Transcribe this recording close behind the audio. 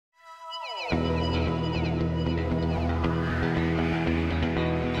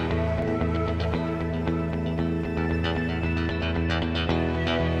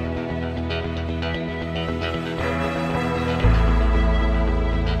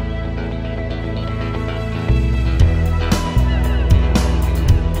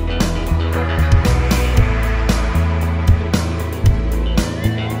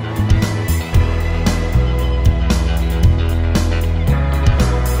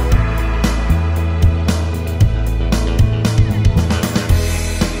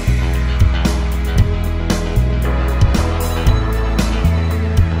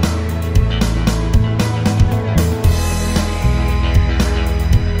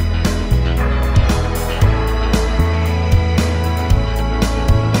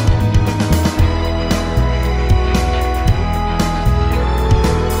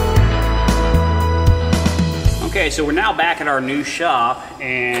So we're now back at our new shop,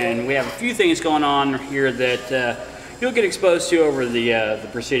 and we have a few things going on here that you'll get exposed to over the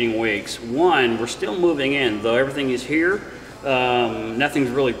preceding weeks. One, we're still moving in, though everything is here. Nothing's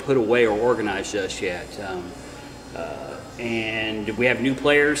really put away or organized just yet. And we have new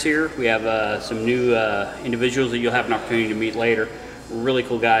players here. We have some new individuals that you'll have an opportunity to meet later. Really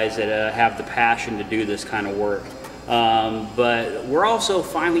cool guys that have the passion to do this kind of work. But we're also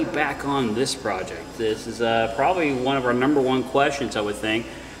finally back on this project. This is probably one of our #1 questions, I would think,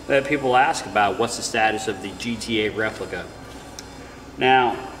 that people ask about. What's the status of the GTA replica?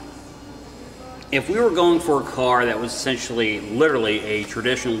 Now, if we were going for a car that was essentially, literally a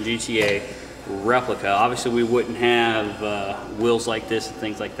traditional GTA replica, obviously we wouldn't have wheels like this and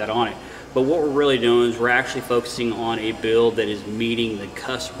things like that on it. But what we're really doing is we're actually focusing on a build that is meeting the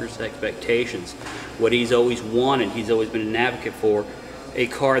customer's expectations. What he's always wanted, he's always been an advocate for, a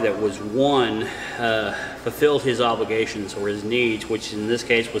car that was fulfilled his obligations or his needs, which in this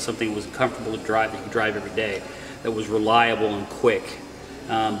case was something that was comfortable to drive, that you could drive every day, that was reliable and quick,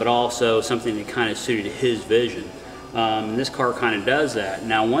 but also something that kind of suited his vision. And this car kind of does that.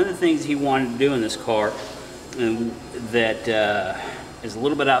 Now, one of the things he wanted to do in this car that is a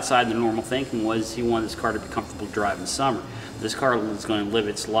little bit outside the normal thinking was he wanted this car to be comfortable to drive in summer. This car is going to live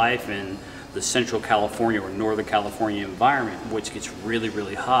its life in the Central California or Northern California environment, which gets really,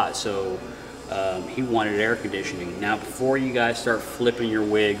 really hot. So he wanted air conditioning. Now, before you guys start flipping your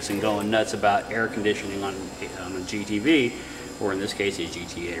wigs and going nuts about air conditioning on a GTV, or in this case a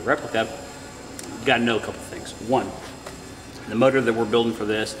GTA replica, you got to know a couple things. One, the motor that we're building for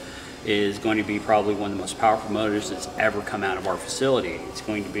this is going to be probably one of the most powerful motors that's ever come out of our facility. It's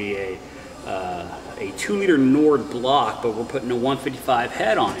going to be a 2-liter Nord block, but we're putting a 155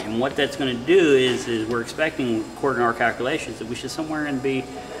 head on it. And what that's going to do is we're expecting, according to our calculations, that we should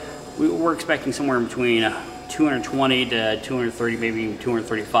we're expecting somewhere in between 220 to 230, maybe even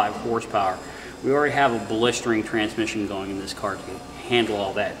 235 horsepower. We already have a blistering transmission going in this car to handle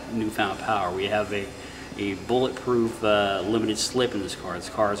all that newfound power. We have a bulletproof limited slip in this car. This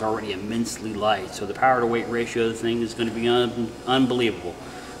car is already immensely light, so the power to weight ratio of the thing is going to be unbelievable.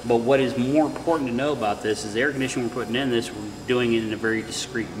 But what is more important to know about this is the air conditioning we're putting in this, we're doing it in a very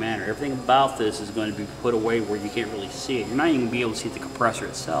discreet manner. Everything about this is going to be put away where you can't really see it. You're not even going to be able to see the compressor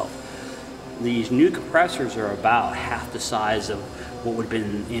itself. These new compressors are about half the size of what would have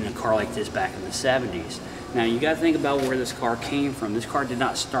been in a car like this back in the 70s. Now, you got to think about where this car came from. This car did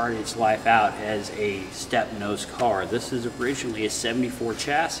not start its life out as a step-nose car. This is originally a 74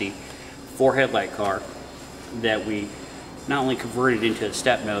 chassis, 4-headlight car that we not only converted into a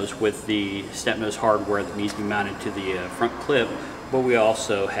step-nose with the step-nose hardware that needs to be mounted to the front clip, but we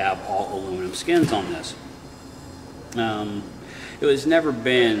also have all aluminum skins on this. It has never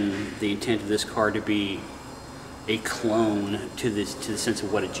been the intent of this car to be a clone to the sense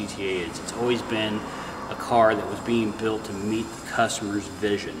of what a GTA is. It's always been a car that was being built to meet the customer's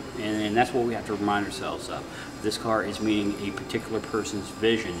vision, and that's what we have to remind ourselves of. This car is meeting a particular person's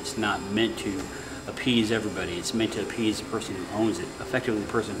vision. It's not meant to appease everybody. It's meant to appease the person who owns it, effectively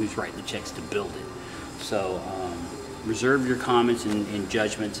the person who's writing the checks to build it. So reserve your comments and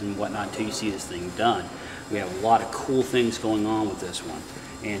judgments and whatnot until you see this thing done. We have a lot of cool things going on with this one.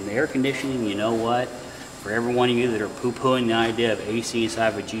 And the air conditioning, you know what? For every one of you that are poo-pooing the idea of AC inside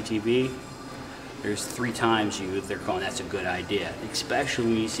of a GTV, there's 3 times you that are going, that's a good idea, especially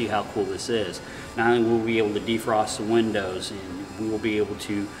when you see how cool this is. Not only will we be able to defrost the windows, and we will be able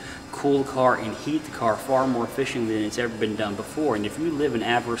to cool the car and heat the car far more efficiently than it's ever been done before. And if you live in an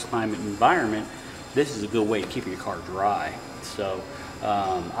adverse climate environment, this is a good way to keep your car dry. So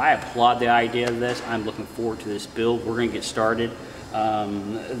I applaud the idea of this. I'm looking forward to this build. We're going to get started.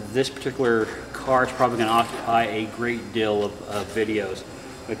 This particular car is probably going to occupy a great deal of videos,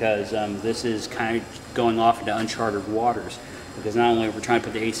 because this is kind of going off into uncharted waters, because not only are we trying to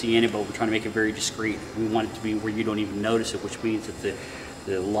put the AC in it, but we're trying to make it very discreet. We want it to be where you don't even notice it, which means that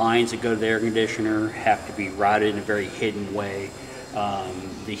the lines that go to the air conditioner have to be routed in a very hidden way.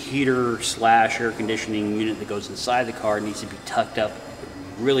 The heater slash air conditioning unit that goes inside the car needs to be tucked up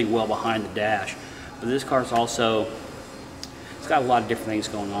really well behind the dash. But this car's also, it's got a lot of different things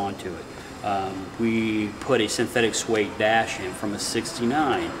going on to it. We put a synthetic suede dash in from a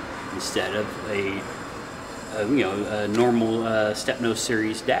 69 instead of a normal step-nose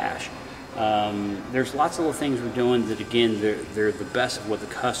series dash. There's lots of little things we're doing that, again, they're the best of what the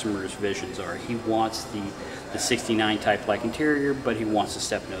customer's visions are. He wants the 69 type like interior, but he wants the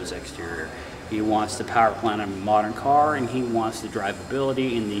step-nose exterior. He wants the power plant of a modern car, and he wants the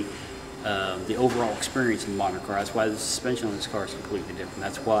drivability and the overall experience of a modern car. That's why the suspension on this car is completely different.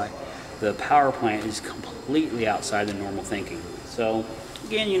 That's why the power plant is completely outside the normal thinking. So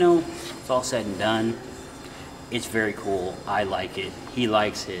again, you know, it's all said and done. It's very cool. I like it. He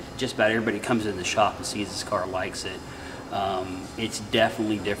likes it. Just about everybody comes in the shop and sees this car likes it. It's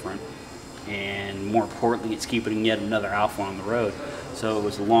definitely different. And more importantly, it's keeping yet another Alfa on the road. So it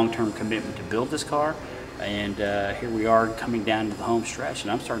was a long-term commitment to build this car. And here we are coming down to the home stretch.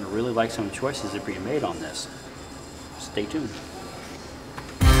 And I'm starting to really like some of the choices that are being made on this. Stay tuned.